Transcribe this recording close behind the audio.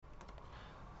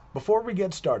Before we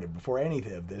get started, before any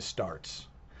of this starts,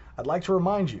 I'd like to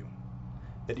remind you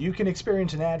that you can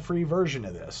experience an ad-free version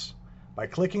of this by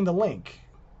clicking the link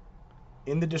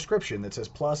in the description that says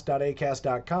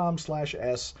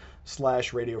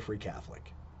plus.acast.com/s/Radio Free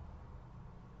Catholic.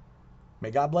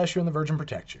 May God bless you and the Virgin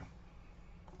protect you.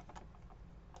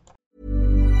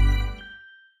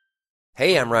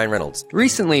 Hey, I'm Ryan Reynolds.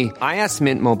 Recently, I asked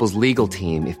Mint Mobile's legal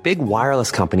team if big wireless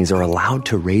companies are allowed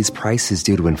to raise prices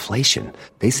due to inflation.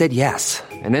 They said yes.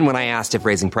 And then when I asked if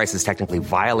raising prices technically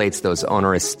violates those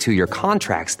onerous 2-year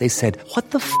contracts, they said,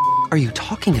 "What the f*** are you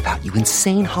talking about, you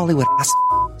insane Hollywood ass?"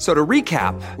 So to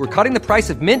recap, we're cutting the price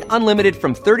of Mint Unlimited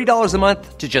from $30 a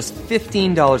month to just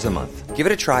 $15 a month. Give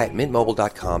it a try at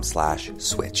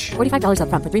mintmobile.com/switch. $45 up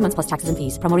front for 3 months plus taxes and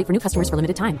fees. Promo rate for new customers for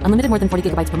limited time. Unlimited more than 40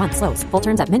 gigabytes per month. Slows full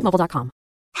terms at mintmobile.com.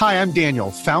 Hi, I'm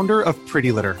Daniel, founder of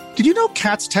Pretty Litter. Did you know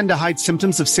cats tend to hide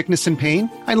symptoms of sickness and pain?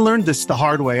 I learned this the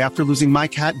hard way after losing my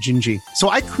cat, Gingy. So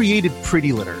I created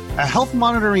Pretty Litter, a health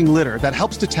monitoring litter that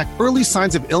helps detect early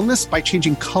signs of illness by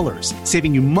changing colors,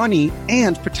 saving you money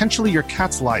and potentially your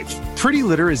cat's life. Pretty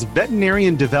Litter is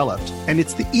veterinarian developed, and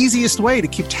it's the easiest way to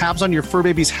keep tabs on your fur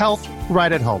baby's health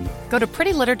right at home. Go to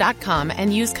prettylitter.com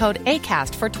and use code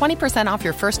ACAST for 20% off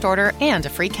your first order and a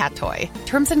free cat toy.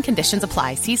 Terms and conditions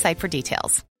apply. See site for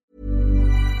details.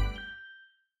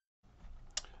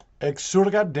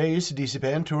 Exsurgat Deus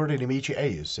dissipentur inimici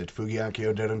eius, et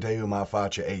fugiancio derenteum a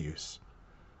face eius.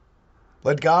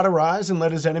 Let God arise, and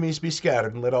let his enemies be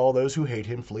scattered, and let all those who hate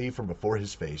him flee from before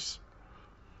his face.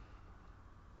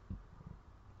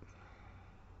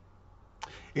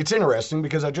 It's interesting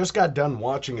because I just got done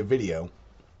watching a video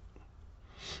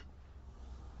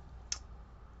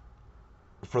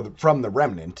from the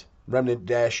Remnant,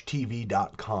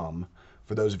 remnant-tv.com,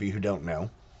 for those of you who don't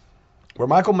know, where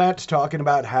Michael Matt's talking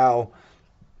about how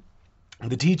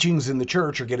the teachings in the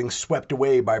church are getting swept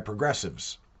away by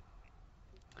progressives.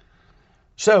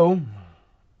 So,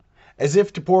 as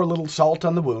if to pour a little salt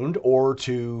on the wound, or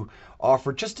to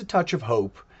offer just a touch of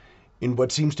hope in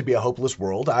what seems to be a hopeless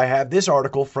world, I have this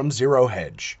article from Zero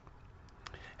Hedge.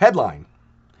 Headline: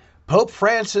 Pope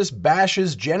Francis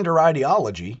bashes gender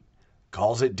ideology,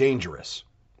 calls it dangerous.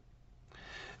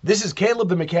 This is Caleb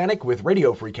the Mechanic with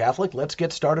Radio Free Catholic. Let's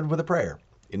get started with a prayer.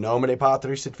 In nomine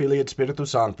Patris et Filii et Spiritus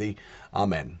Sancti.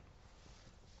 Amen.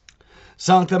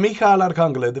 Sancta Michael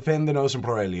Arcangelo, defende nos in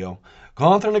proelio,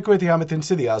 contra nequitiam et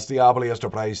insidias diaboli est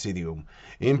praesidium.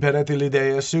 Imperet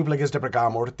illideas supplices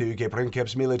deprecamur, tu que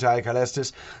princeps militae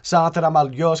calestis, satana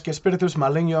maliosque spiritus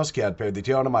malignos, que ad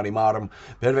perditionem animarum,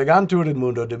 pervegantur in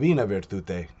mundo divina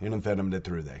virtute, in infernum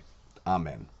detrude.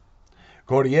 Amen.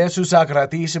 Cor Iesu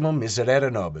sacratissimum miserere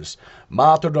nobis,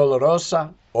 Mater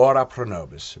dolorosa, ora pro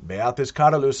nobis. Beatis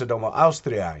Carolus Domo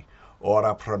Austriae,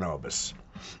 ora pro nobis.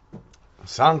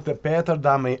 Sancta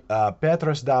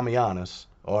Petrus Damianus,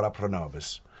 ora pro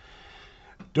nobis.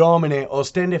 Domine,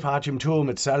 ostende facem tuum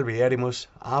et salvierimus,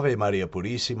 Ave Maria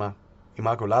Purissima,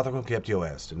 Immaculata conceptio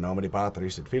est, in nomine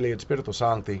Patris et Filii et Spiritus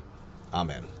Sancti.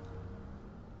 Amen.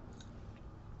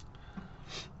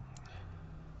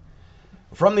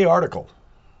 From the article,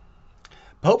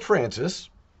 Pope Francis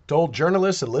told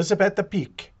journalist Elizabeth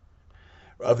Pique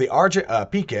of the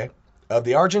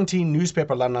Argentine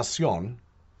newspaper La Nación,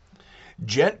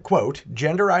 quote,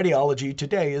 "Gender ideology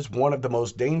today is one of the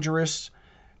most dangerous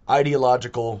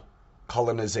ideological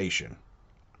colonization,"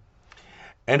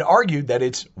 and argued that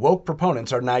its woke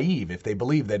proponents are naive if they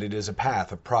believe that it is a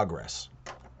path of progress.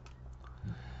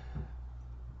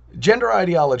 Gender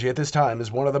ideology at this time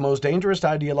is one of the most dangerous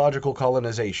ideological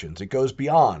colonizations. It goes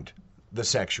beyond the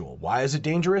sexual. Why is it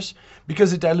dangerous?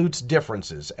 Because it dilutes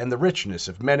differences, and the richness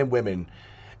of men and women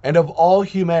and of all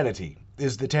humanity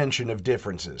is the tension of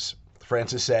differences,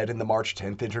 Francis said in the March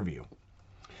 10th interview.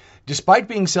 Despite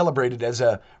being celebrated as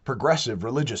a progressive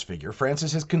religious figure,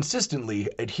 Francis has consistently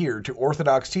adhered to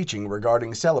Orthodox teaching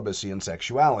regarding celibacy and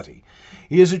sexuality.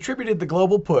 He has attributed the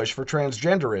global push for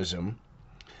transgenderism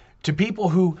to people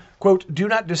who, quote, do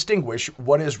not distinguish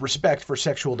what is respect for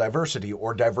sexual diversity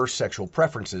or diverse sexual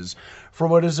preferences from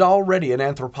what is already an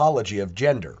anthropology of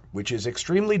gender, which is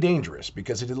extremely dangerous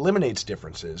because it eliminates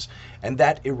differences and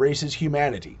that erases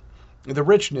humanity, the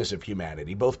richness of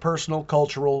humanity, both personal,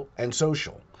 cultural, and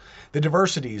social, the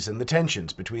diversities and the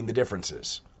tensions between the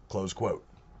differences, close quote.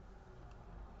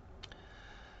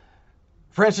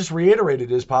 Francis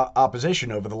reiterated his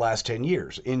opposition over the last 10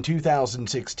 years. In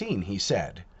 2016, he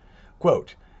said,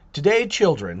 quote, "Today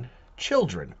children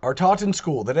are taught in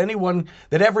school that everyone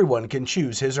can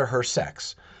choose his or her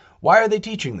sex. Why are they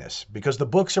teaching this? Because the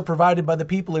books are provided by the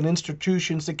people in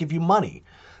institutions that give you money.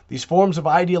 These forms of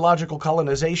ideological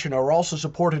colonization are also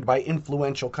supported by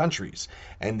influential countries,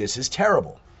 and this is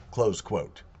terrible." Close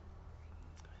quote.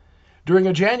 During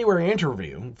a January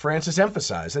interview, Francis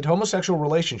emphasized that homosexual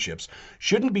relationships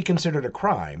shouldn't be considered a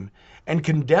crime and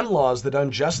condemned laws that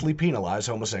unjustly penalize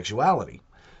homosexuality.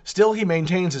 Still, he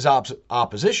maintains his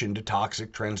opposition to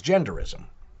toxic transgenderism.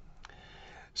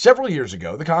 Several years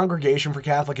ago, the Congregation for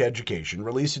Catholic Education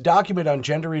released a document on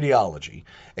gender ideology,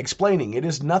 explaining it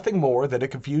is nothing more than a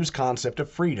confused concept of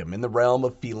freedom in the realm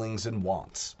of feelings and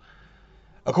wants.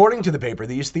 According to the paper,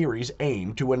 these theories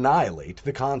aim to annihilate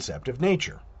the concept of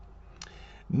nature.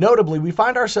 Notably, we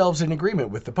find ourselves in agreement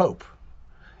with the Pope.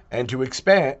 And to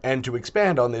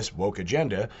expand on this woke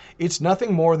agenda, it's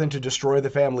nothing more than to destroy the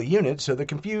family unit so the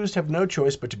confused have no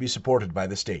choice but to be supported by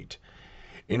the state.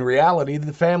 In reality,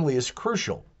 the family is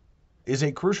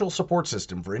a crucial support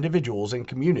system for individuals and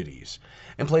communities,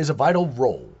 and plays a vital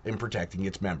role in protecting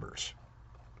its members.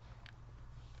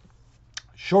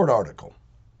 Short article.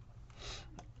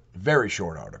 Very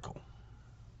short article.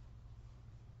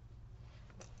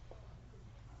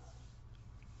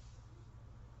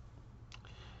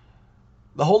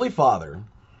 The Holy Father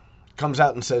comes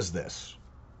out and says this.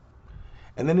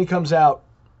 And then he comes out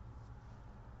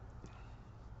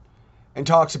and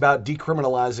talks about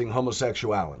decriminalizing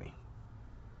homosexuality.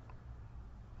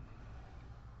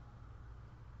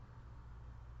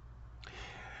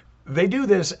 They do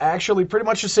this actually pretty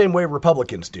much the same way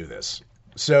Republicans do this.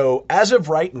 So as of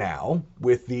right now,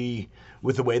 with the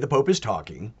way the Pope is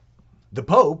talking, the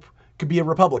Pope could be a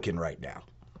Republican right now.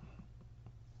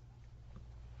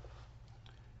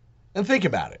 And think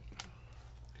about it.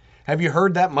 Have you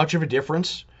heard that much of a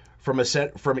difference from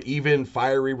even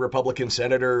fiery Republican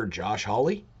Senator Josh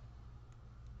Hawley?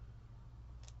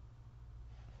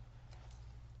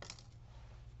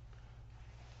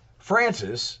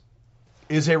 Francis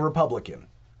is a Republican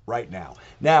right now.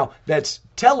 Now, that's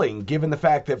telling given the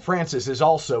fact that Francis is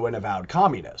also an avowed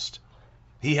communist.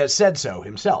 He has said so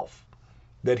himself,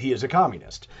 that he is a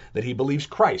communist, that he believes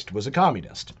Christ was a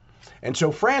communist. And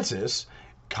so Francis,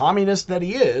 communist that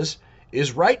he is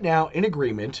right now in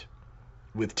agreement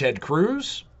with Ted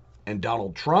Cruz and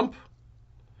Donald Trump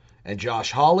and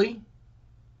Josh Hawley.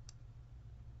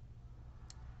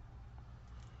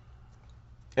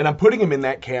 And I'm putting him in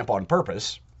that camp on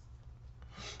purpose.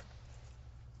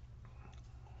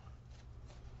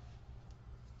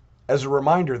 As a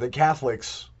reminder that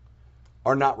Catholics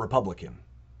are not Republican.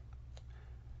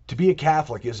 To be a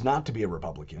Catholic is not to be a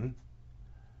Republican.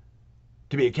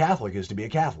 To be a Catholic is to be a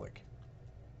Catholic.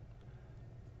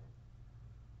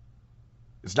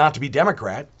 It's not to be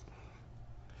Democrat.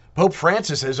 Pope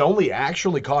Francis has only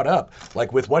actually caught up.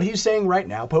 Like with what he's saying right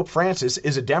now, Pope Francis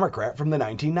is a Democrat from the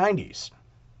 1990s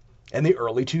and the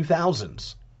early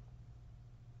 2000s.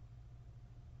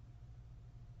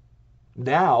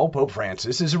 Now, Pope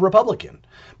Francis is a Republican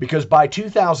because by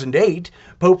 2008,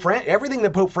 everything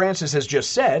that Pope Francis has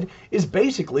just said is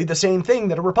basically the same thing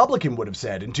that a Republican would have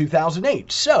said in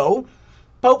 2008. So,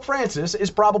 Pope Francis is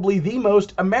probably the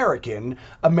most American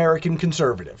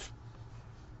conservative.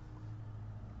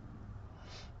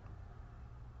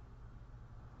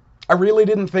 I really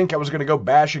didn't think I was going to go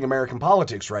bashing American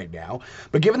politics right now,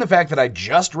 but given the fact that I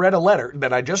just read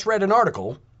an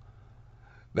article,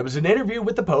 there was an interview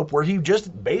with the Pope where he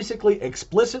just basically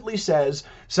explicitly says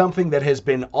something that has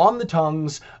been on the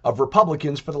tongues of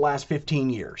Republicans for the last 15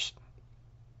 years.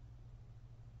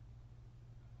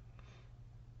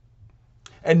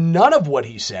 And none of what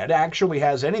he said actually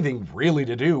has anything really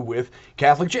to do with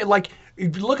Catholic. Like,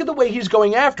 look at the way he's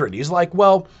going after it. He's like,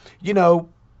 well, you know,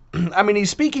 I mean, he's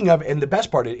speaking of, and the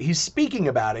best part, he's speaking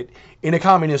about it in a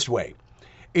communist way.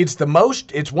 It's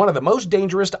one of the most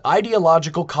dangerous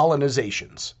ideological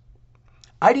colonizations.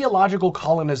 Ideological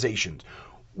colonizations.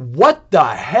 What the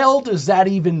hell does that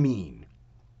even mean?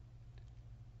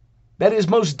 That is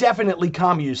most definitely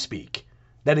commune speak.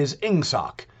 That is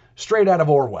Ingsoc, straight out of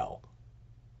Orwell.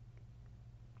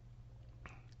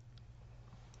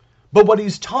 But what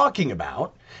he's talking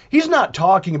about, he's not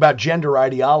talking about gender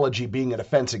ideology being an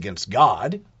offense against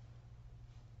God.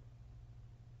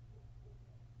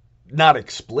 Not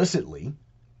explicitly.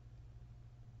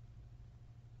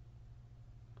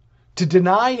 To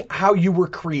deny how you were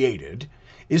created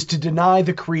is to deny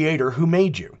the Creator who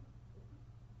made you.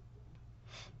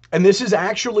 And this is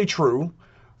actually true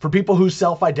for people who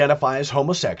self-identify as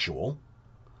homosexual.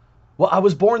 Well, I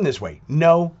was born this way.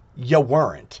 No, you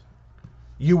weren't.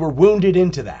 You were wounded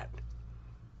into that.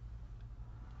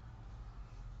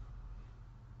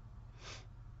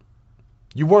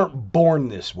 You weren't born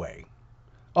this way.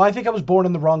 Oh, I think I was born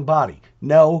in the wrong body.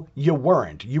 No, you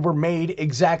weren't. You were made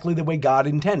exactly the way God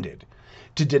intended.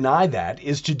 To deny that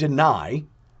is to deny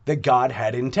that God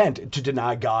had intent, to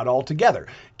deny God altogether,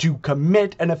 to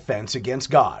commit an offense against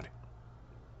God.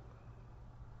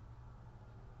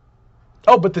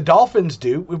 Oh, but the dolphins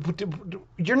do.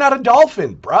 You're not a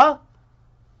dolphin, bruh.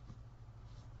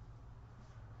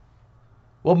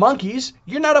 Well, monkeys,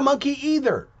 you're not a monkey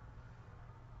either.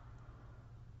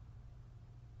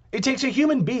 It takes a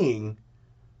human being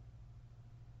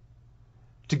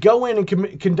to go in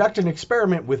and conduct an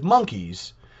experiment with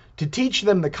monkeys to teach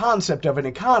them the concept of an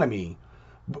economy.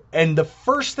 And the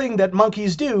first thing that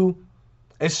monkeys do,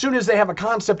 as soon as they have a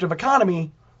concept of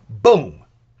economy, boom,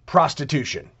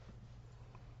 prostitution.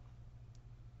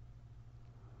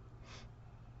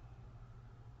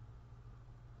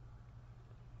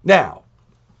 Now,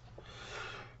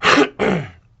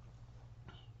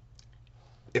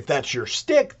 if that's your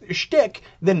shtick,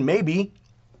 then maybe,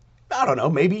 I don't know,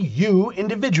 maybe you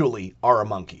individually are a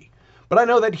monkey. But I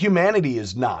know that humanity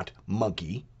is not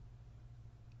monkey.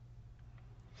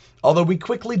 Although we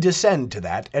quickly descend to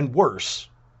that, and worse,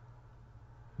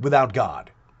 without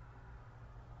God.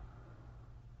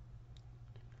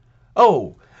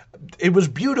 Oh, it was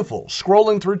beautiful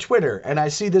scrolling through Twitter, and I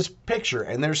see this picture,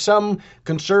 and there's some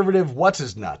conservative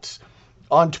what's-his-nuts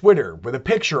on Twitter with a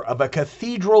picture of a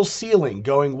cathedral ceiling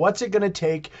going, what's it going to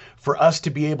take for us to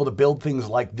be able to build things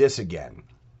like this again?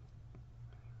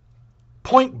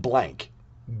 Point blank,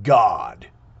 God.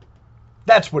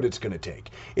 That's what it's going to take.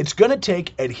 It's going to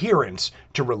take adherence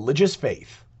to religious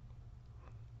faith.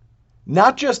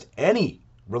 Not just any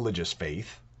religious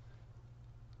faith.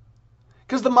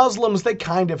 Because the Muslims, they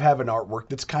kind of have an artwork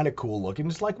that's kind of cool looking.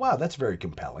 It's like, wow, that's very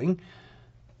compelling.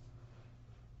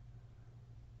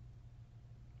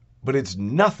 But it's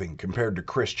nothing compared to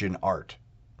Christian art.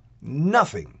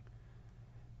 Nothing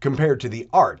compared to the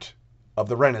art of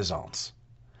the Renaissance.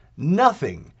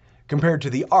 Nothing compared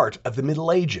to the art of the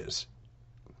Middle Ages.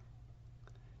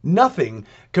 Nothing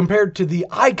compared to the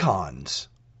icons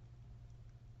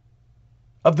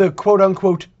of the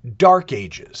quote-unquote Dark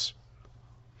Ages.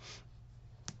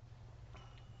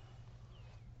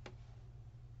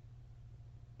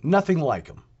 Nothing like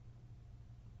them.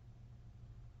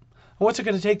 What's it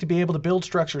going to take to be able to build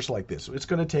structures like this? It's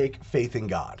going to take faith in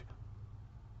God.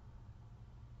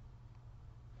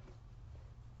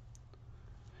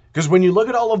 Because when you look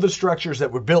at all of the structures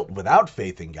that were built without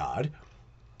faith in God,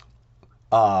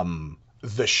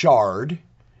 the Shard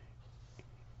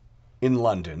in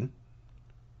London,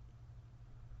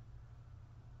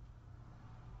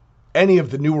 any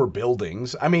of the newer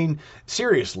buildings, I mean,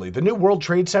 seriously, the new World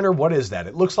Trade Center, what is that?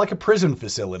 It looks like a prison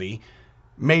facility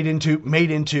made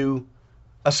into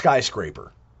a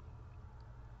skyscraper.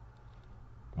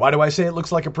 Why do I say it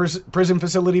looks like a prison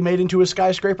facility made into a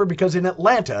skyscraper? Because in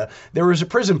Atlanta, there is a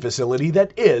prison facility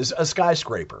that is a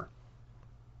skyscraper.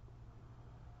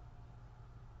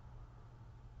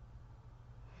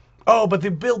 Oh, but they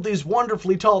build these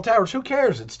wonderfully tall towers. Who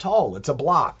cares? It's tall. It's a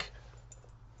block.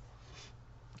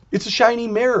 It's a shiny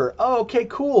mirror. Oh, okay,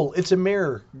 cool. It's a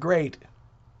mirror. Great.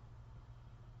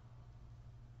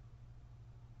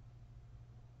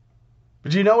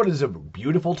 But do you know what is a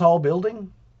beautiful tall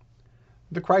building?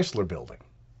 The Chrysler Building.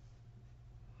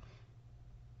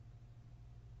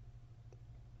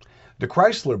 The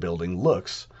Chrysler Building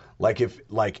looks like if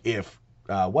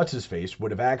what's-his-face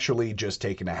would have actually just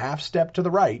taken a half step to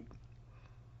the right,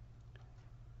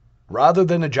 rather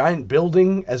than a giant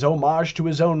building as homage to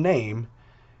his own name,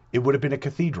 it would have been a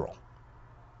cathedral.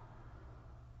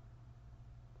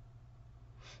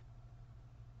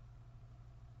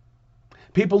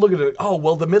 People look at it, oh,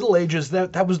 well, the Middle Ages,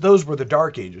 those were the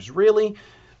Dark Ages. Really?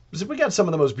 Because we got some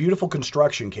of the most beautiful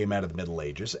construction came out of the Middle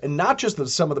Ages, and not just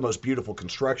some of the most beautiful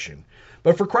construction,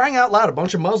 but for crying out loud, a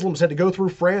bunch of Muslims had to go through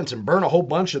France and burn a whole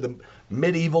bunch of the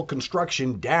medieval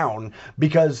construction down,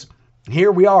 because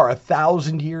here we are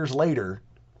 1,000 years later,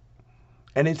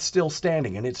 and it's still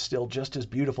standing, and it's still just as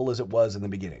beautiful as it was in the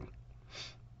beginning.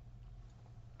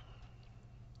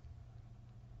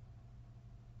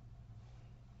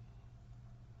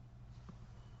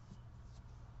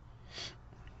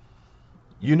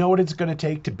 You know what it's going to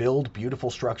take to build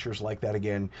beautiful structures like that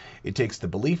again? It takes the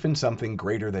belief in something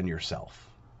greater than yourself.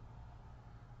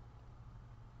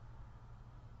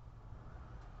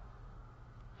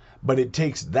 But it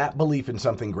takes that belief in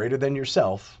something greater than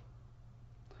yourself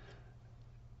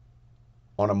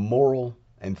on a moral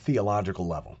and theological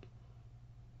level.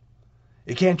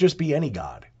 It can't just be any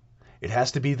God. It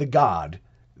has to be the God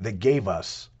that gave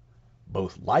us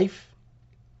both life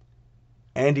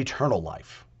and eternal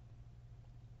life.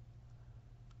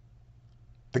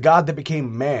 The God that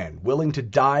became man, willing to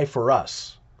die for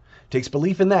us. It takes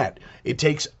belief in that. It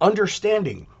takes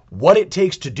understanding what it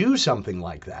takes to do something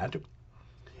like that,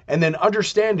 and then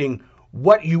understanding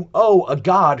what you owe a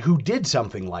God who did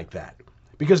something like that.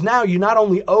 Because now you not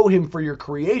only owe him for your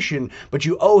creation, but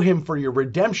you owe him for your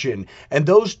redemption. And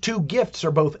those two gifts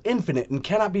are both infinite and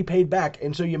cannot be paid back.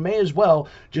 And so you may as well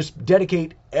just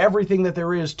dedicate everything that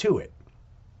there is to it.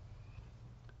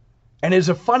 And it's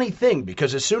a funny thing,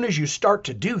 because as soon as you start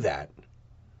to do that,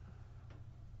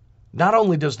 not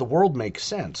only does the world make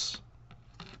sense,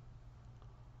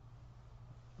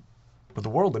 but the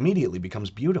world immediately becomes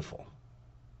beautiful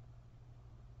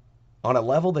on a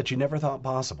level that you never thought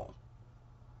possible.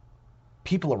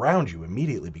 People around you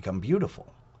immediately become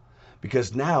beautiful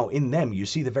because now in them you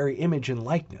see the very image and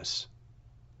likeness.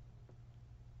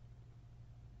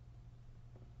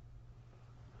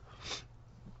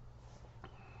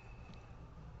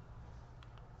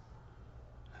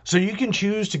 So you can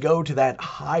choose to go to that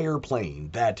higher plane,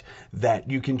 that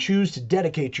you can choose to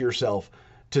dedicate yourself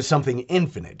to something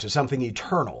infinite, to something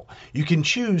eternal. You can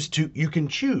choose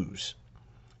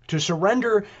to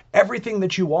surrender everything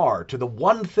that you are to the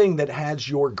one thing that has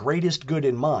your greatest good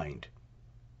in mind.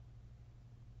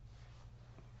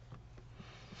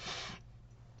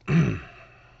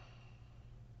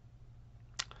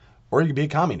 Or you could be a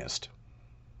communist.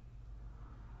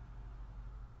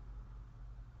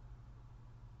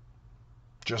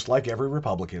 Just like every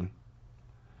Republican,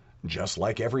 just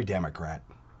like every Democrat,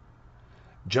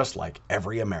 just like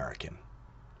every American.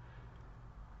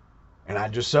 And I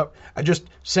just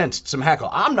sensed some heckle.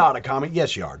 I'm not a communist.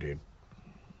 Yes, you are, dude.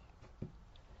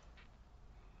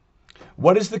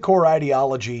 What is the core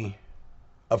ideology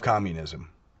of communism?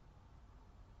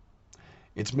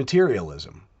 It's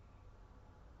materialism.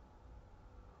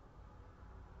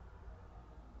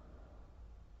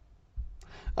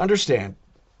 Understand,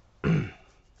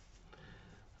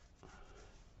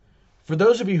 for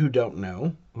those of you who don't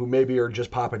know, who maybe are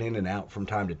just popping in and out from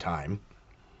time to time,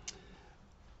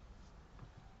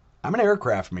 I'm an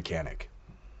aircraft mechanic.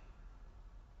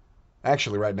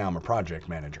 Actually, right now I'm a project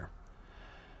manager.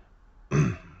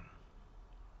 I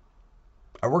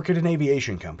work at an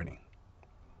aviation company.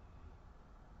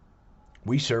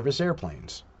 We service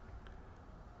airplanes.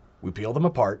 We peel them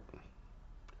apart.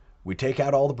 We take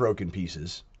out all the broken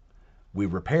pieces. We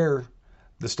repair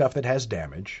the stuff that has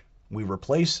damage. We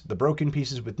replace the broken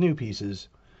pieces with new pieces.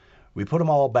 We put them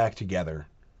all back together.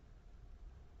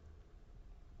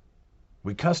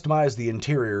 We customize the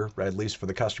interior, at least for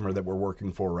the customer that we're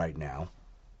working for right now.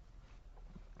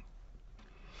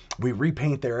 We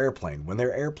repaint their airplane. When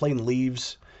their airplane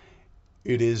leaves,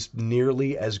 it is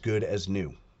nearly as good as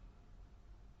new.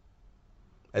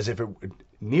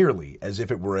 Nearly as if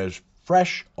it were as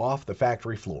fresh off the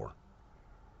factory floor.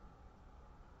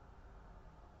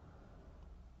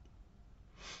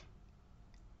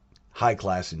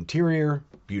 High-class interior,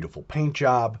 beautiful paint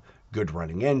job, good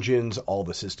running engines, all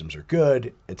the systems are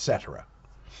good, etc.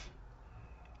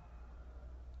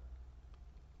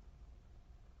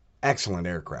 Excellent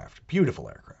aircraft, beautiful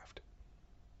aircraft.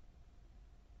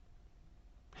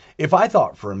 If I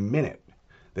thought for a minute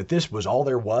that this was all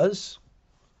there was,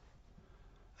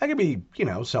 I could be,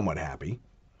 somewhat happy.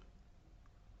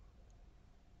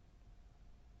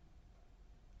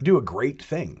 Do a great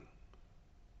thing.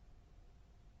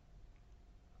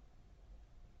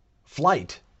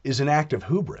 Flight is an act of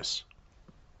hubris.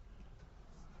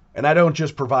 And I don't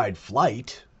just provide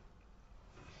flight.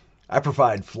 I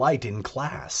provide flight in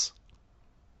class.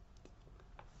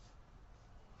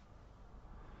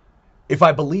 If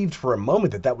I believed for a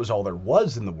moment that that was all there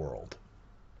was in the world,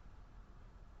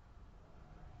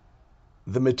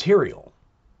 the material,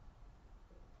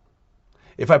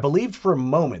 if I believed for a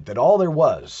moment that all there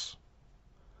was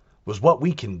what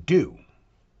we can do,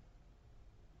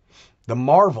 the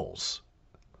marvels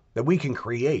that we can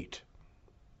create,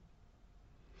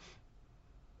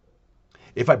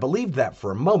 if I believed that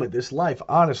for a moment, this life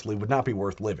honestly would not be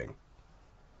worth living.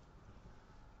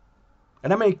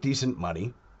 And I make decent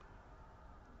money,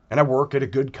 and I work at a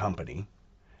good company,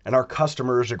 and our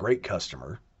customer is a great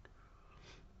customer,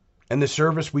 and the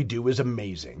service we do is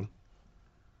amazing.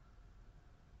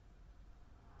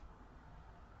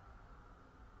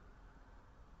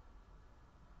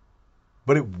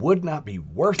 But it would not be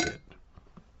worth it.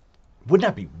 Would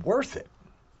not be worth it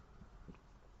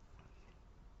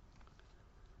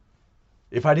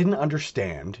if I didn't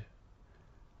understand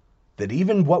that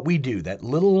even what we do, that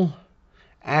little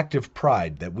act of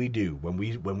pride that we do when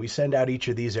we send out each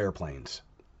of these airplanes,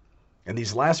 and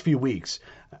these last few weeks,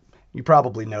 you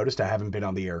probably noticed I haven't been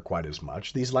on the air quite as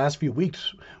much. These last few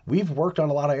weeks, we've worked on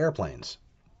a lot of airplanes.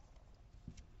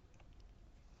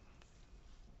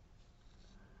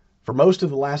 For most of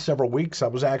the last several weeks, I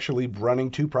was actually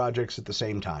running 2 projects at the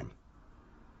same time.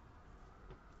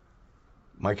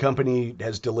 My company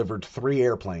has delivered 3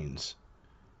 airplanes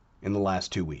in the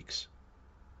last 2 weeks,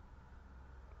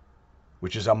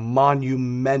 which is a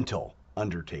monumental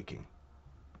undertaking.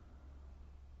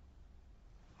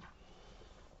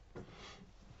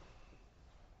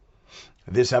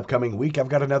 This upcoming week, I've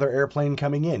got another airplane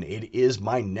coming in. It is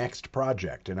my next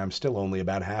project, and I'm still only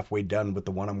about halfway done with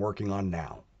the one I'm working on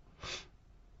now.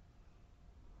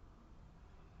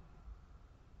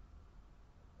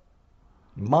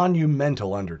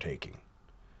 Monumental undertaking.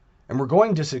 And we're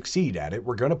going to succeed at it.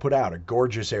 We're going to put out a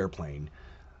gorgeous airplane,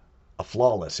 a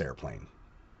flawless airplane.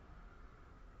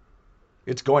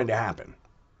 It's going to happen.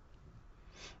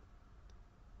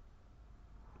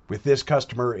 With this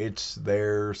customer, it's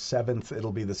their 7th,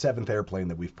 it'll be the 7th airplane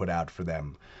that we've put out for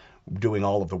them, doing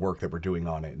all of the work that we're doing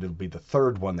on it. It'll be the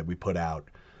 3rd one that we put out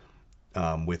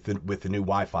with the new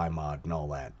Wi-Fi mod and all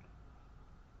that.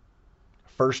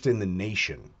 First in the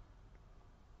nation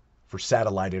for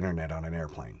satellite internet on an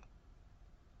airplane.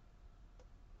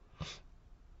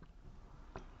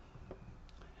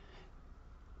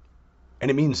 And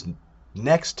it means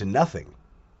next to nothing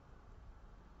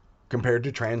compared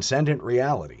to transcendent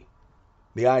reality.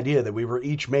 The idea that we were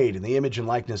each made in the image and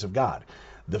likeness of God.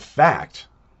 The fact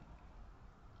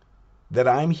that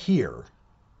I'm here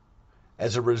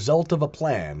as a result of a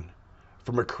plan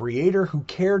from a creator who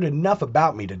cared enough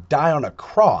about me to die on a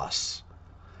cross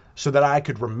so that I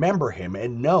could remember him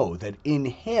and know that in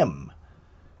him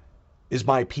is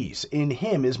my peace. In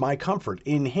him is my comfort.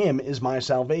 In him is my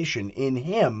salvation. In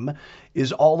him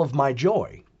is all of my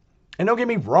joy. And don't get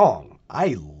me wrong,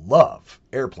 I love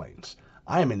airplanes.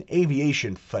 I am an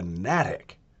aviation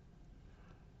fanatic.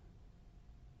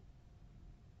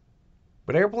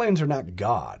 But airplanes are not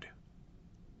God.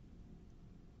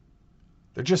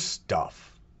 They're just stuff.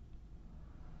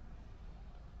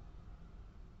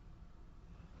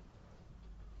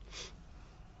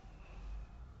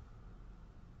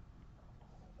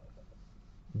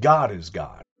 God is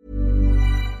God.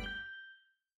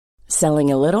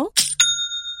 Selling a little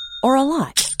or a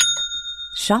lot?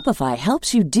 Shopify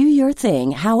helps you do your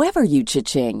thing however you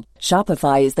cha-ching.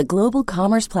 Shopify is the global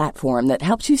commerce platform that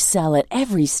helps you sell at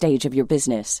every stage of your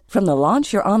business. From the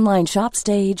launch your online shop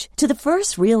stage to the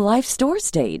first real-life store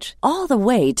stage, all the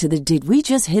way to the did we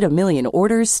just hit a million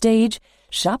orders stage.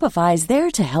 Shopify is there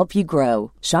to help you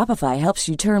grow. Shopify helps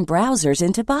you turn browsers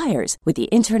into buyers with the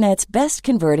internet's best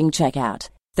converting checkout.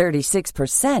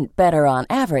 36% better on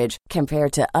average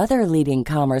compared to other leading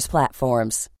commerce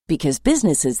platforms. Because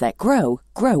businesses that grow,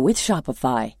 grow with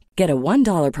Shopify. Get a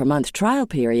 $1 per month trial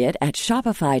period at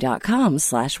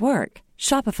shopify.com/work.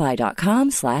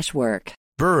 Shopify.com/work.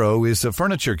 Burrow is a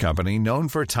furniture company known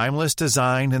for timeless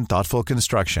design and thoughtful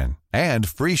construction, and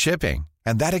free shipping,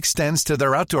 and that extends to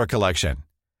their outdoor collection.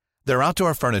 Their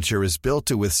outdoor furniture is built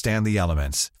to withstand the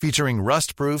elements, featuring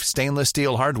rust-proof stainless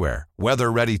steel hardware,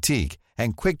 weather-ready teak,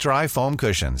 and quick-dry foam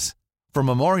cushions. For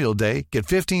Memorial Day, get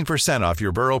 15% off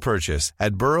your Burrow purchase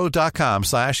at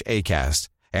burrow.com/ACAST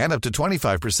and up to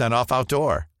 25% off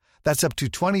outdoor. That's up to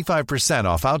 25%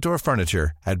 off outdoor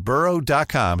furniture at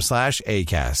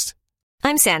burrow.com/ACAST.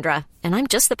 I'm Sandra, and I'm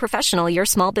just the professional your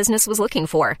small business was looking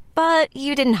for. But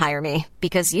you didn't hire me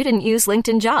because you didn't use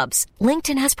LinkedIn Jobs.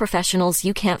 LinkedIn has professionals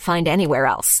you can't find anywhere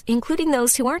else, including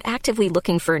those who aren't actively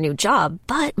looking for a new job,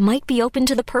 but might be open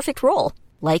to the perfect role,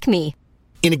 like me.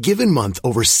 In a given month,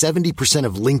 over 70%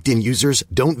 of LinkedIn users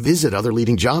don't visit other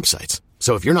leading job sites.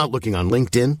 So if you're not looking on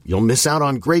LinkedIn, you'll miss out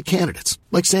on great candidates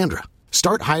like Sandra.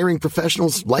 Start hiring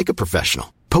professionals like a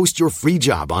professional. Post your free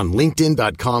job on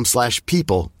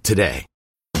linkedin.com/people today.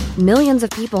 Millions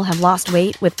of people have lost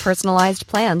weight with personalized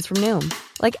plans from Noom,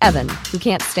 like Evan, who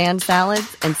can't stand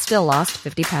salads and still lost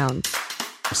 50 pounds.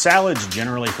 Salads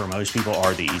generally for most people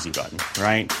are the easy button,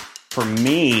 right? For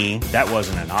me, that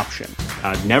wasn't an option.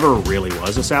 I never really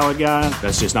was a salad guy.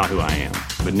 That's just not who I am.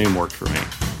 But Noom worked for me.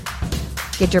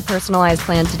 Get your personalized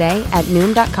plan today at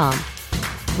Noom.com.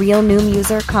 Real Noom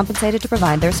user compensated to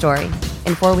provide their story.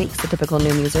 In 4 weeks, the typical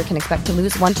Noom user can expect to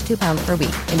lose 1 to 2 pounds per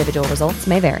week. Individual results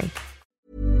may vary.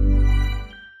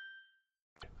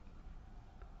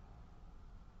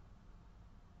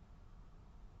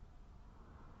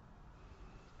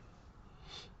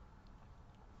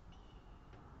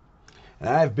 And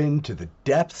I've been to the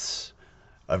depths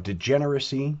of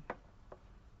degeneracy.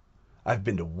 I've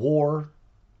been to war.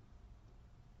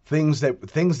 Things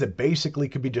that basically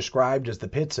could be described as the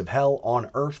pits of hell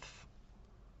on earth.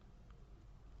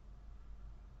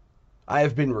 I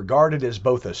have been regarded as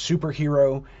both a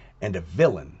superhero and a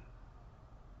villain.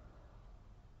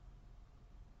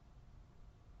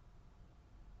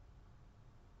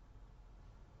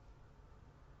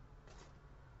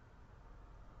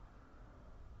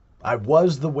 I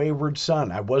was the wayward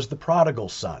son. I was the prodigal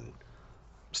son.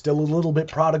 Still a little bit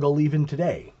prodigal even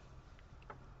today.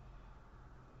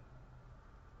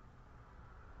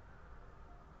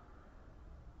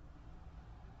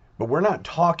 But we're not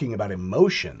talking about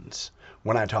emotions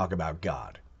when I talk about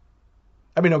God.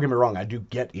 I mean, don't get me wrong, I do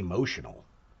get emotional.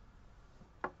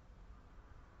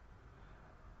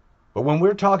 But when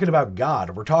we're talking about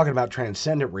God, we're talking about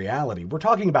transcendent reality, we're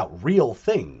talking about real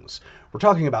things. We're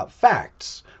talking about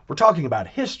facts. We're talking about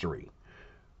history.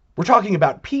 We're talking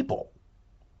about people.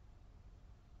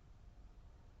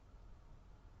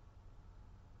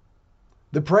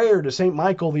 The prayer to St.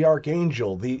 Michael the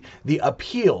Archangel, the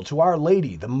appeal to Our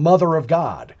Lady, the Mother of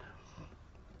God,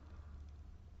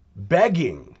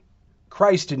 begging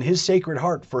Christ in his Sacred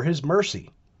Heart for his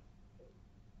mercy.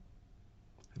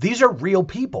 These are real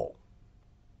people.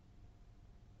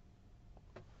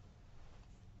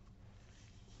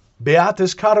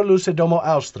 Beatus Carolus et Domo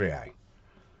Austriae,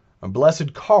 and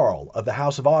blessed Karl of the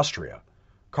House of Austria,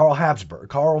 Karl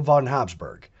von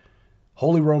Habsburg,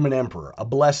 Holy Roman Emperor, a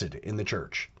blessed in the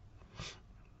Church.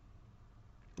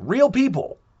 Real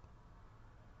people.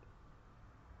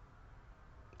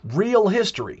 Real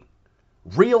history.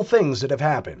 Real things that have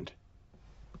happened.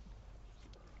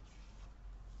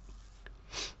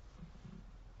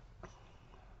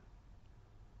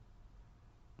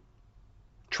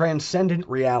 Transcendent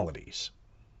realities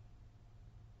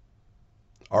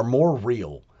are more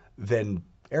real than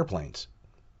airplanes.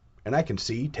 And I can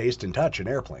see, taste, and touch an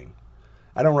airplane.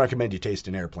 I don't recommend you taste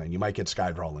an airplane. You might get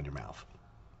Skydroll in your mouth.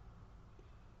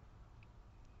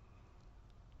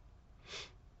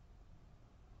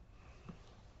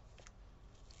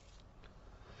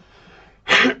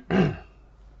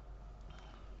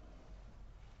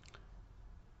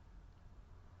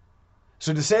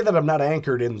 So to say that I'm not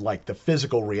anchored in like the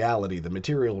physical reality, the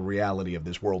material reality of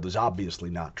this world is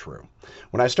obviously not true.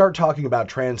 When I start talking about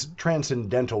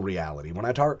transcendental reality, when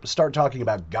I start talking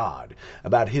about God,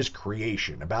 about his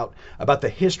creation, about the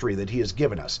history that he has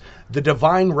given us, the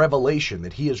divine revelation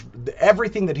that he is,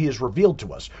 everything that he has revealed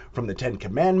to us, from the Ten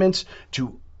Commandments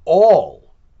to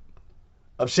all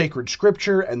of sacred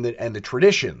scripture and the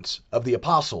traditions of the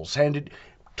apostles,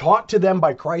 taught to them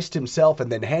by Christ himself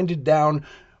and then handed down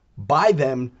by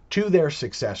them to their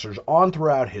successors on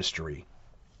throughout history.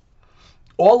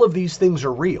 All of these things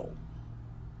are real.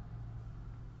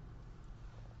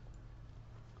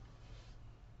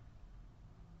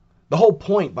 The whole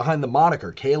point behind the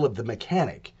moniker Caleb the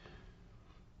Mechanic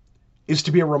is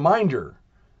to be a reminder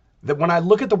that when I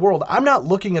look at the world, I'm not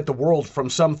looking at the world from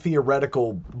some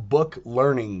theoretical book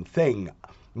learning thing.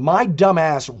 My dumb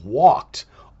ass walked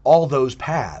all those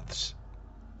paths.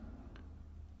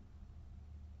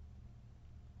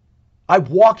 I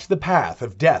walked the path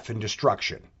of death and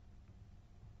destruction.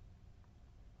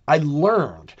 I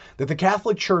learned that the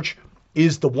Catholic Church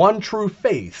is the one true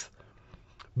faith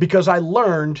because I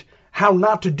learned how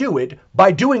not to do it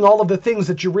by doing all of the things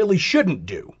that you really shouldn't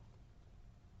do.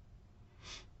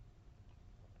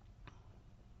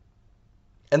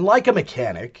 And like a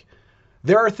mechanic,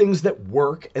 there are things that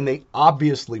work and they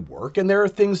obviously work, and there are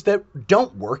things that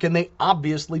don't work and they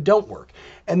obviously don't work.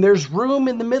 And there's room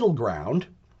in the middle ground,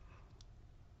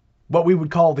 what we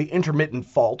would call the intermittent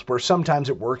fault, where sometimes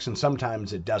it works and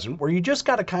sometimes it doesn't, where you just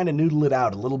got to kind of noodle it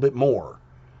out a little bit more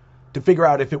to figure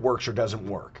out if it works or doesn't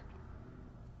work.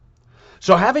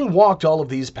 So having walked all of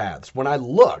these paths, when I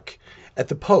look at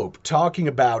the Pope talking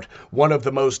about one of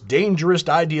the most dangerous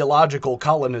ideological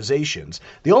colonizations,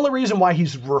 the only reason why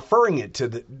he's referring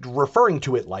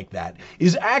to it like that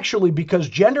is actually because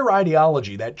gender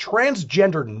ideology, that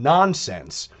transgender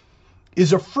nonsense,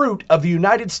 is a fruit of the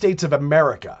United States of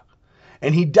America.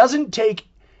 And he doesn't take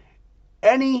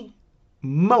any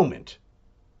moment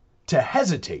to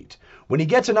hesitate when he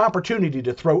gets an opportunity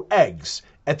to throw eggs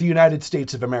at the United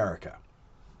States of America.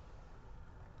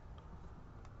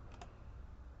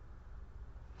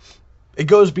 It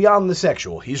goes beyond the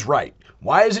sexual. He's right.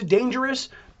 Why is it dangerous?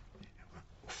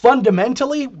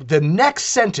 Fundamentally, the next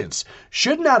sentence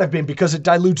should not have been because it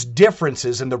dilutes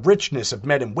differences in the richness of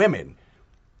men and women.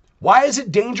 Why is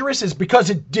it dangerous? Is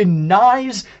because it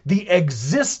denies the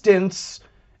existence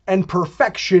and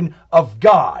perfection of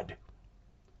God,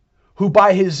 who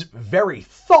by his very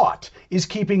thought is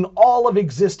keeping all of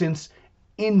existence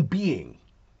in being.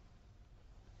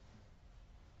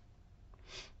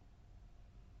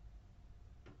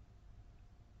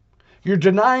 You're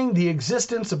denying the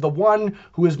existence of the one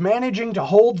who is managing to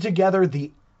hold together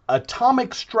the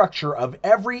atomic structure of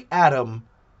every atom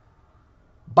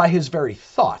by his very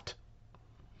thought.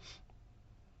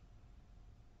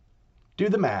 Do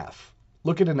the math.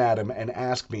 Look at an atom and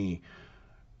ask me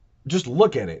just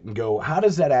look at it and go, how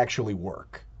does that actually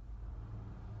work?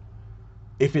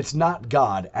 If it's not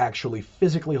God actually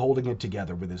physically holding it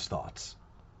together with his thoughts,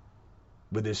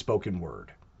 with his spoken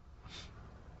word.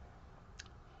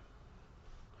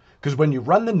 Because when you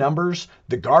run the numbers,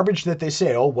 the garbage that they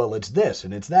say, oh, well, it's this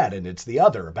and it's that and it's the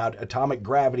other about atomic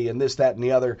gravity and this, that, and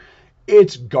the other,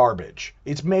 it's garbage.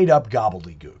 It's made up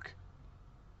gobbledygook.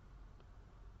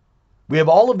 We have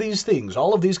all of these things,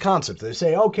 all of these concepts. They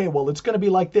say, okay, well, it's going to be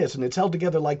like this, and it's held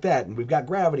together like that, and we've got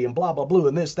gravity and blah, blah, blah,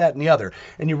 and this, that, and the other.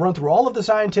 And you run through all of the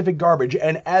scientific garbage,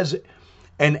 and as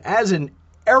an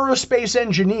aerospace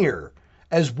engineer,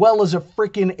 as well as a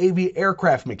freaking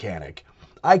aircraft mechanic,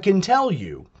 I can tell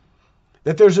you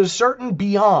that there's a certain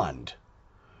beyond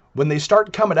when they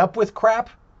start coming up with crap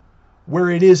where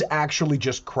it is actually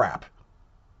just crap.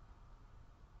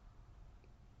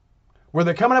 Where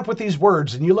they're coming up with these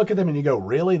words and you look at them and you go,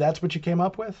 really? That's what you came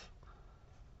up with?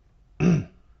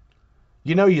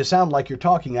 You know, you sound like you're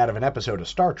talking out of an episode of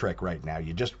Star Trek right now.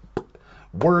 You just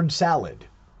word salad.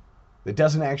 That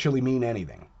doesn't actually mean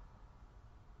anything.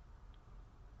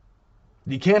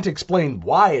 You can't explain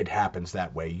why it happens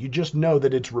that way. You just know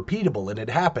that it's repeatable and it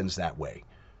happens that way.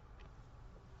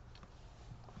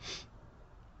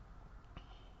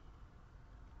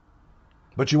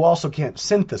 But you also can't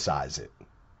synthesize it.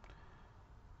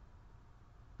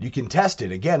 You can test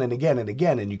it again and again and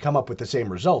again, and you come up with the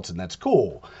same results, and that's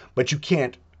cool, but you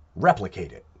can't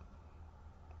replicate it.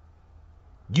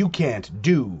 You can't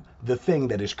do the thing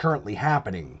that is currently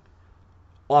happening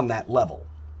on that level.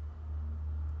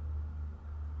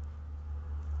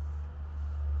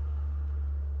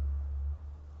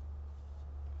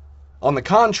 On the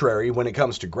contrary, when it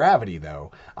comes to gravity,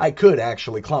 though, I could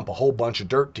actually clump a whole bunch of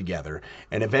dirt together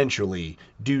and eventually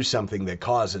do something that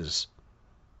causes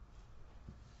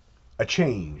a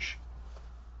change.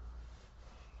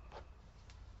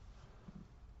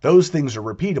 Those things are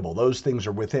repeatable. Those things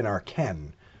are within our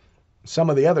ken.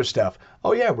 Some of the other stuff,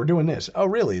 oh yeah, we're doing this. Oh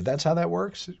really? That's how that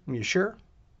works? Are you sure?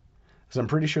 Because I'm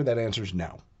pretty sure that answer's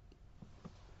no.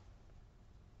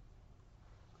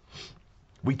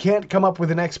 We can't come up with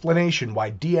an explanation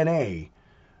why DNA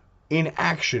in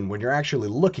action, when you're actually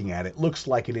looking at it, looks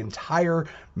like an entire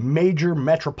major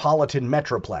metropolitan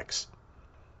metroplex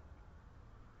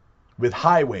with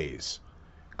highways,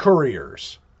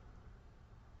 couriers,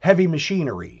 heavy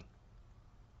machinery.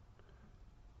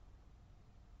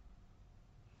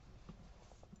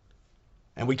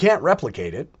 And we can't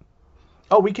replicate it.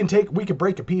 Oh, we could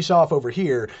break a piece off over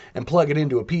here and plug it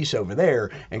into a piece over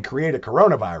there and create a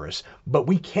coronavirus, but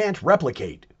we can't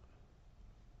replicate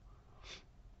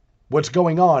what's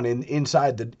going on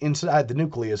inside the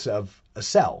nucleus of a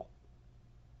cell.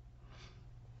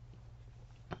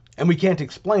 And we can't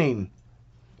explain,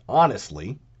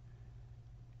 honestly,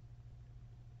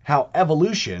 how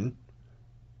evolution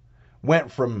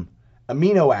went from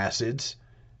amino acids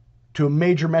to a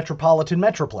major metropolitan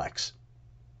metroplex.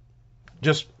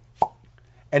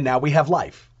 And now we have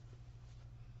life.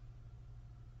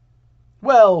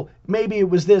 Well, maybe it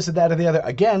was this or that or the other.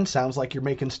 Again, sounds like you're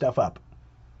making stuff up.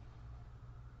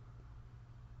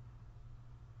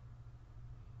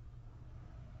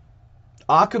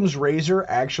 Occam's razor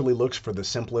actually looks for the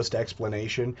simplest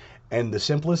explanation, and the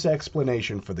simplest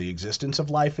explanation for the existence of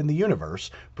life in the universe,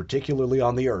 particularly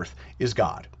on the earth, is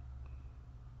God.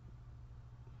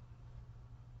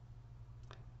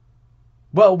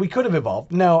 Well, we could have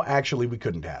evolved. No, actually, we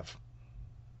couldn't have.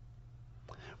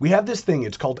 We have this thing,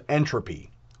 it's called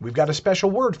entropy. We've got a special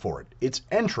word for it. It's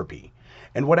entropy.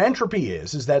 And what entropy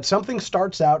is that something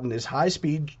starts out in this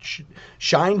high-speed,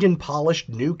 shined and polished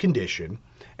new condition,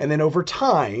 and then over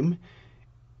time,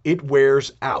 it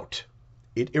wears out.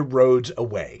 It erodes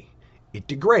away. It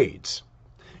degrades.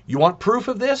 You want proof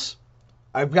of this?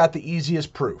 I've got the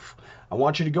easiest proof. I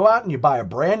want you to go out and you buy a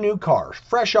brand new car,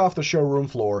 fresh off the showroom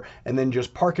floor, and then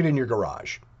just park it in your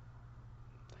garage.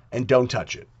 And don't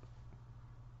touch it.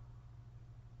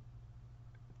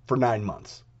 For 9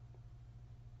 months.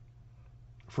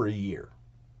 For a year.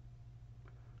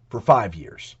 For 5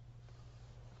 years.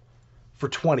 For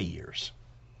 20 years.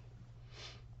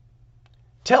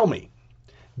 Tell me,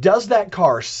 does that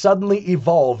car suddenly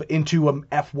evolve into an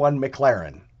F1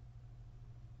 McLaren?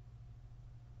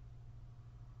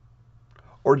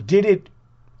 Or did it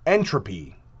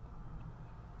entropy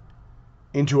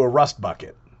into a rust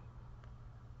bucket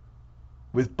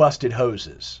with busted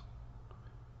hoses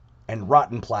and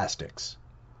rotten plastics?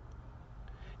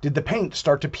 Did the paint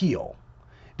start to peel?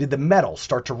 Did the metal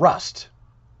start to rust?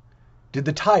 Did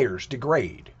the tires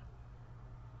degrade?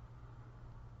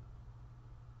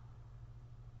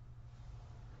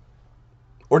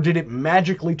 Or did it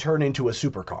magically turn into a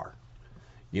supercar?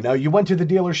 You know, you went to the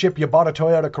dealership, you bought a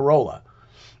Toyota Corolla.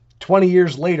 20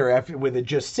 years later, after with it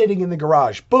just sitting in the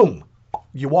garage, boom,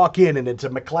 you walk in and it's a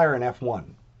McLaren F1.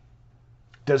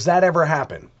 Does that ever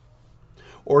happen?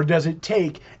 Or does it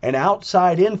take an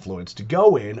outside influence to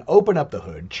go in, open up the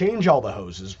hood, change all the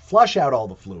hoses, flush out all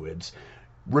the fluids,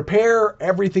 repair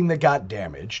everything that got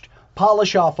damaged,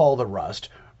 polish off all the rust,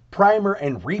 primer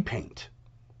and repaint?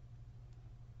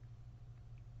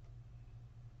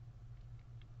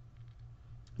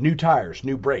 New tires,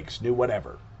 new brakes, new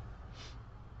whatever.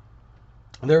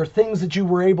 There are things that you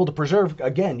were able to preserve.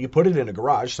 Again, you put it in a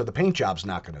garage, so the paint job's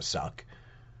not going to suck.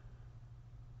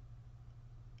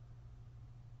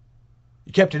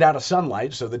 You kept it out of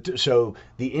sunlight, so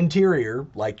the interior,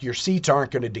 like your seats,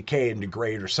 aren't going to decay and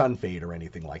degrade or sun fade or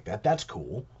anything like that. That's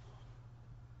cool.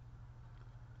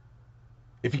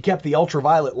 If you kept the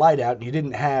ultraviolet light out and you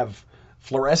didn't have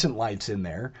fluorescent lights in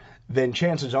there, then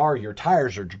chances are your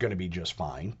tires are going to be just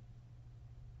fine.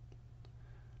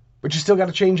 But you still got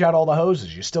to change out all the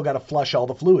hoses. You still got to flush all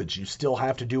the fluids. You still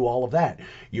have to do all of that.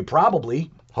 You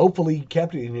probably, hopefully,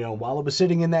 kept it, while it was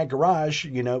sitting in that garage,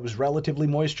 it was relatively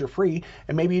moisture free,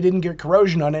 and maybe you didn't get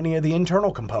corrosion on any of the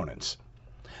internal components.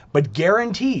 But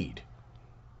guaranteed,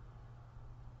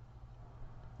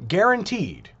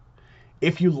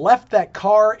 if you left that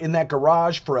car in that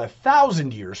garage for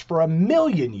 1,000 years, for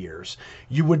 1,000,000 years,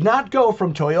 you would not go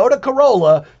from Toyota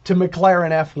Corolla to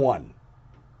McLaren F1.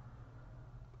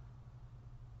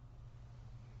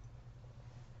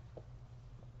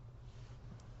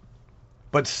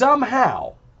 But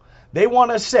somehow, they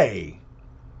want to say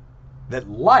that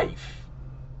life,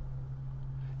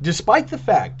 despite the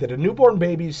fact that a newborn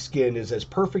baby's skin is as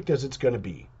perfect as it's going to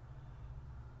be,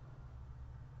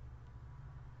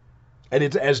 and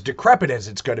it's as decrepit as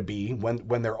it's going to be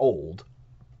when they're old,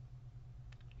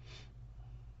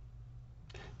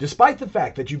 despite the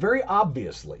fact that you very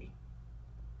obviously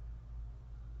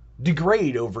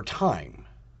degrade over time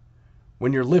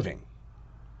when you're living,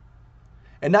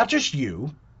 and not just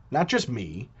you, not just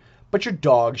me, but your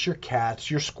dogs, your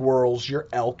cats, your squirrels, your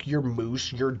elk, your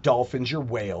moose, your dolphins, your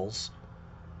whales.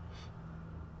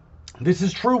 This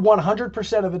is true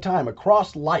 100% of the time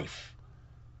across life.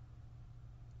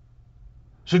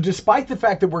 So despite the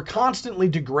fact that we're constantly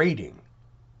degrading,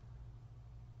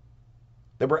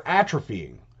 that we're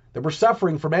atrophying, that we're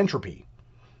suffering from entropy,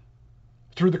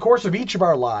 through the course of each of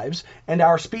our lives and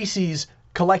our species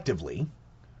collectively,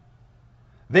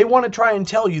 they want to try and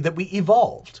tell you that we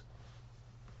evolved.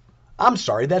 I'm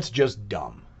sorry, that's just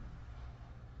dumb.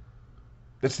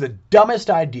 That's the dumbest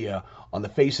idea on the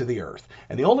face of the earth.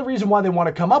 And the only reason why they want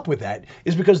to come up with that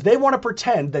is because they want to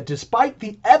pretend that despite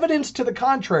the evidence to the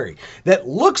contrary that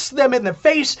looks them in the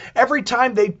face every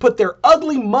time they put their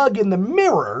ugly mug in the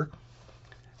mirror,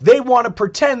 they want to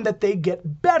pretend that they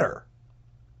get better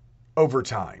over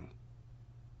time.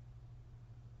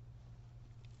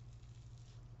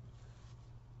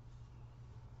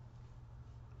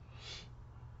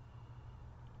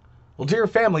 Well, dear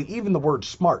family, even the word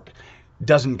smart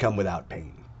doesn't come without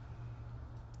pain.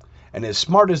 And as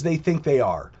smart as they think they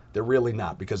are, they're really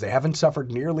not, because they haven't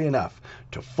suffered nearly enough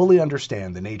to fully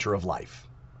understand the nature of life,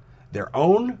 their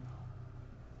own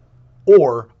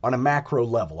or on a macro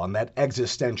level, on that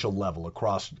existential level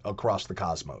across the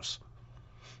cosmos.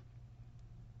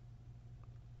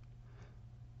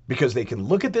 Because they can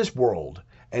look at this world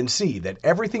and see that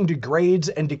everything degrades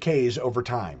and decays over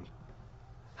time.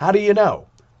 How do you know?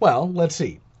 Well, let's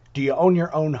see. Do you own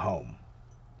your own home?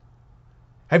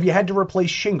 Have you had to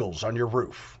replace shingles on your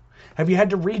roof? Have you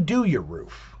had to redo your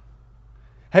roof?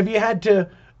 Have you had to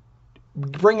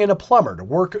bring in a plumber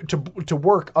to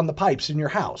work on the pipes in your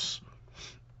house?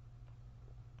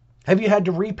 Have you had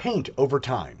to repaint over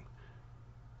time?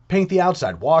 Paint the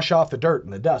outside, wash off the dirt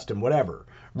and the dust and whatever.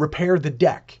 Repair the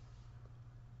deck.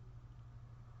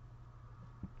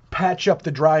 Patch up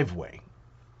the driveway.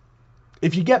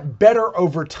 If you get better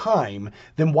over time,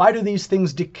 then why do these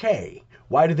things decay?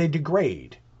 Why do they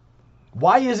degrade?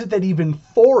 Why is it that even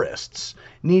forests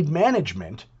need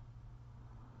management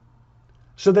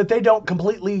so that they don't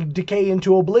completely decay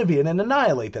into oblivion and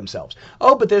annihilate themselves?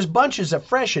 Oh, but there's bunches of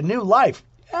fresh and new life.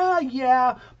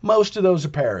 Yeah, most of those are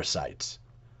parasites.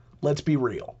 Let's be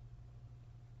real.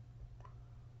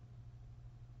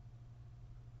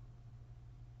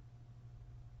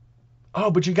 Oh,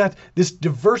 but you got this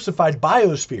diversified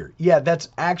biosphere. Yeah, that's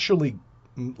actually,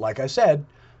 like I said,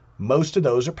 most of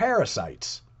those are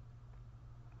parasites.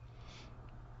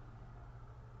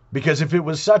 Because if it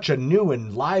was such a new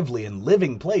and lively and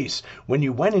living place, when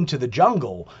you went into the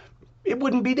jungle, it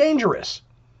wouldn't be dangerous.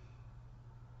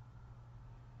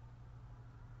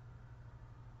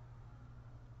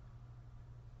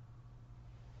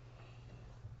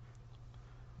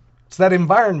 It's that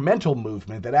environmental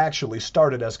movement that actually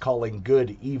started us calling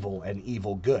good evil and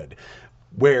evil good,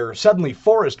 where suddenly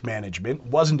forest management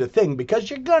wasn't a thing because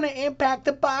you're going to impact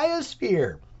the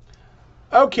biosphere.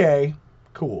 Okay,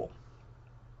 cool.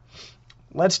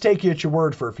 Let's take you at your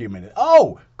word for a few minutes.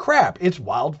 Oh, crap, it's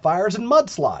wildfires and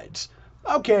mudslides.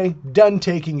 Okay, done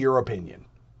taking your opinion.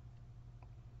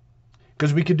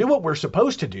 Because we could do what we're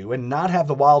supposed to do and not have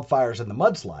the wildfires and the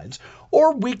mudslides,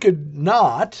 or we could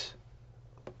not,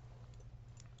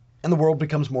 and the world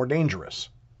becomes more dangerous.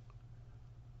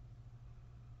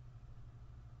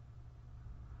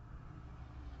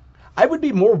 I would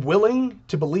be more willing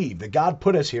to believe that God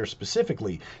put us here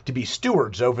specifically to be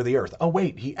stewards over the earth. Oh,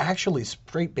 wait, he actually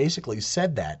basically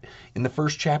said that in the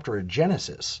first chapter of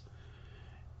Genesis.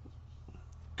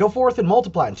 Go forth and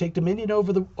multiply and take dominion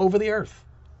over the earth.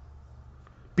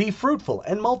 Be fruitful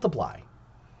and multiply.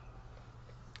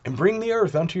 And bring the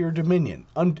earth unto your dominion,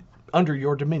 under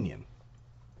your dominion.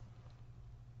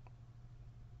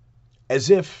 As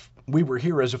if we were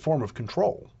here as a form of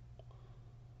control.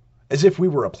 As if we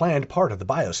were a planned part of the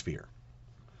biosphere.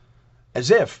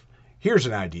 As if, here's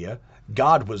an idea,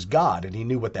 God was God and he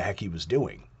knew what the heck he was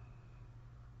doing.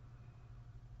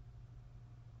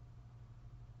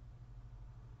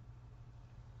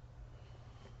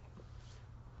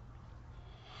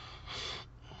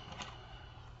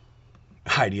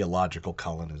 Ideological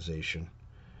colonization.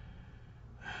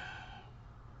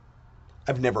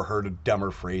 I've never heard a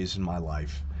dumber phrase in my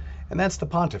life. And that's the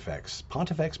Pontifex.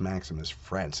 Pontifex Maximus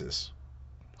Francis.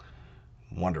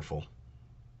 Wonderful.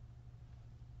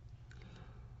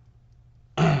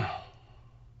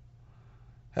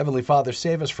 Heavenly Father,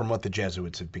 save us from what the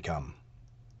Jesuits have become.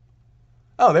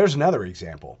 Oh, there's another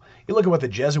example. You look at what the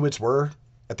Jesuits were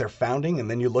at their founding,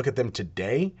 and then you look at them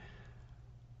today.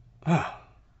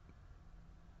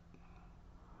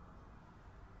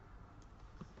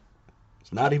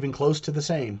 It's not even close to the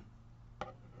same.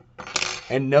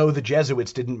 And no, the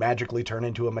Jesuits didn't magically turn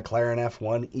into a McLaren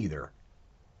F1 either.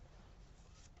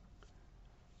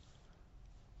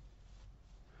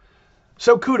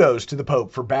 So kudos to the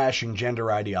Pope for bashing gender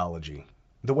ideology,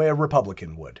 the way a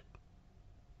Republican would.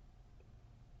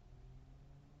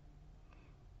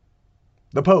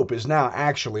 The Pope is now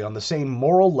actually on the same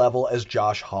moral level as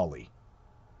Josh Hawley,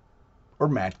 or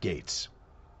Matt Gaetz,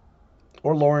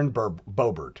 or Lauren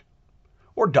Boebert,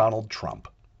 or Donald Trump.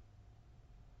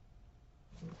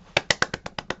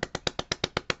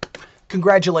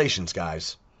 Congratulations,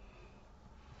 guys.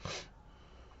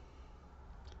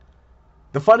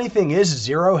 The funny thing is,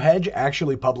 Zero Hedge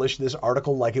actually published this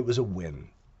article like it was a win.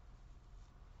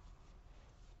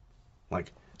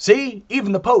 Like, see?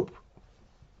 Even the Pope.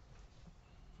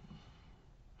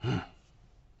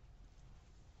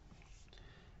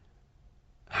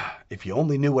 If you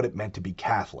only knew what it meant to be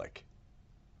Catholic,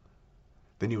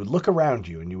 then you would look around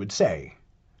you and you would say,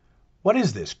 what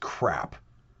is this crap?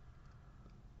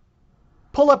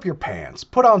 Pull up your pants.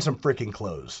 Put on some freaking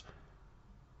clothes.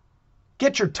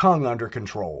 Get your tongue under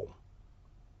control.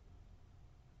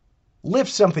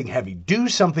 Lift something heavy. Do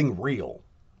something real.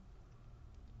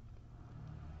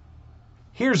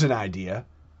 Here's an idea.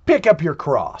 Pick up your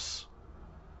cross.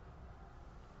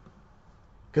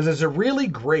 Because as a really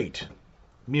great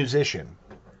musician,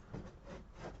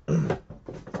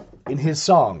 in his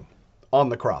song, On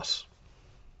the Cross,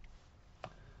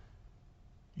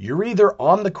 you're either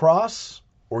on the cross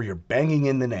or you're banging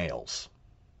in the nails.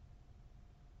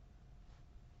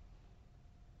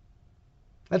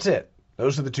 That's it.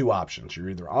 Those are the two options. You're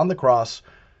either on the cross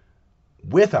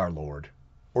with our Lord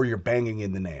or you're banging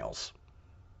in the nails.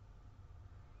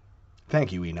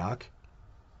 Thank you, Enoch.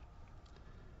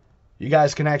 You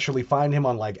guys can actually find him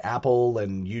on like Apple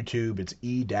and YouTube. It's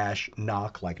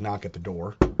E-Knock, like knock at the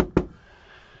door.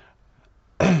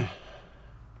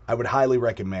 I would highly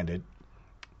recommend it.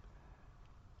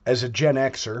 As a Gen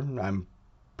Xer, I'm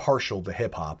partial to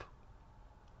hip-hop.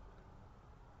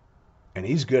 And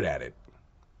he's good at it.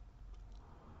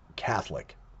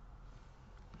 Catholic.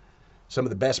 Some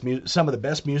of the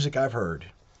best music I've heard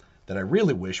that I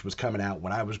really wish was coming out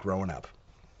when I was growing up.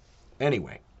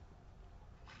 Anyway.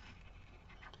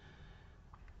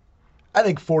 I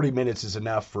think 40 minutes is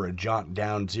enough for a jaunt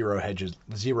down Zero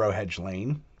Hedge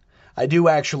Lane. I do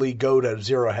actually go to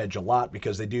Zero Hedge a lot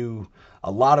because they do a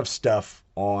lot of stuff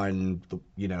on,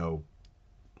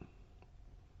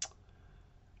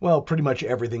 well, pretty much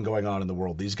everything going on in the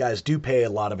world. These guys do pay a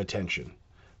lot of attention.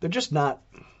 They're just not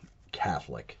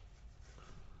Catholic.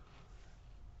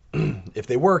 If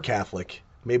they were Catholic,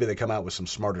 maybe they come out with some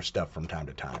smarter stuff from time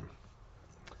to time.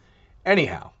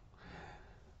 Anyhow,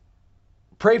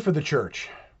 pray for the church.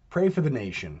 Pray for the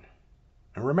nation.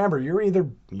 And remember, you're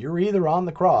either on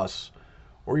the cross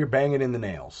or you're banging in the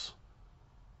nails.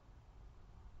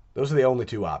 Those are the only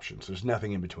two options. There's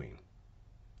nothing in between.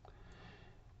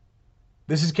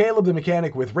 This is Caleb the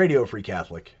Mechanic with Radio Free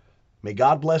Catholic. May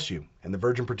God bless you and the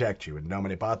Virgin protect you. In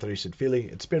nomine Patris et Filii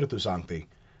et Spiritus Sancti.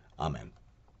 Amen.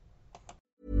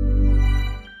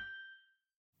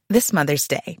 This Mother's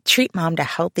Day, treat mom to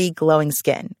healthy, glowing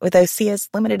skin with Osea's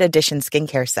limited edition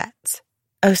skincare sets.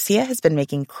 Osea has been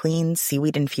making clean,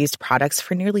 seaweed-infused products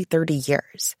for nearly 30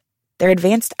 years. Their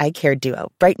advanced eye care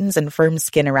duo brightens and firms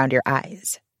skin around your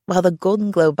eyes, while the Golden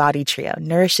Glow Body Trio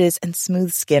nourishes and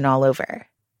smooths skin all over.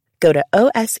 Go to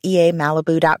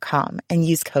OSEAMalibu.com and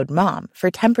use code MOM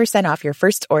for 10% off your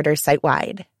first order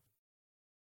site-wide.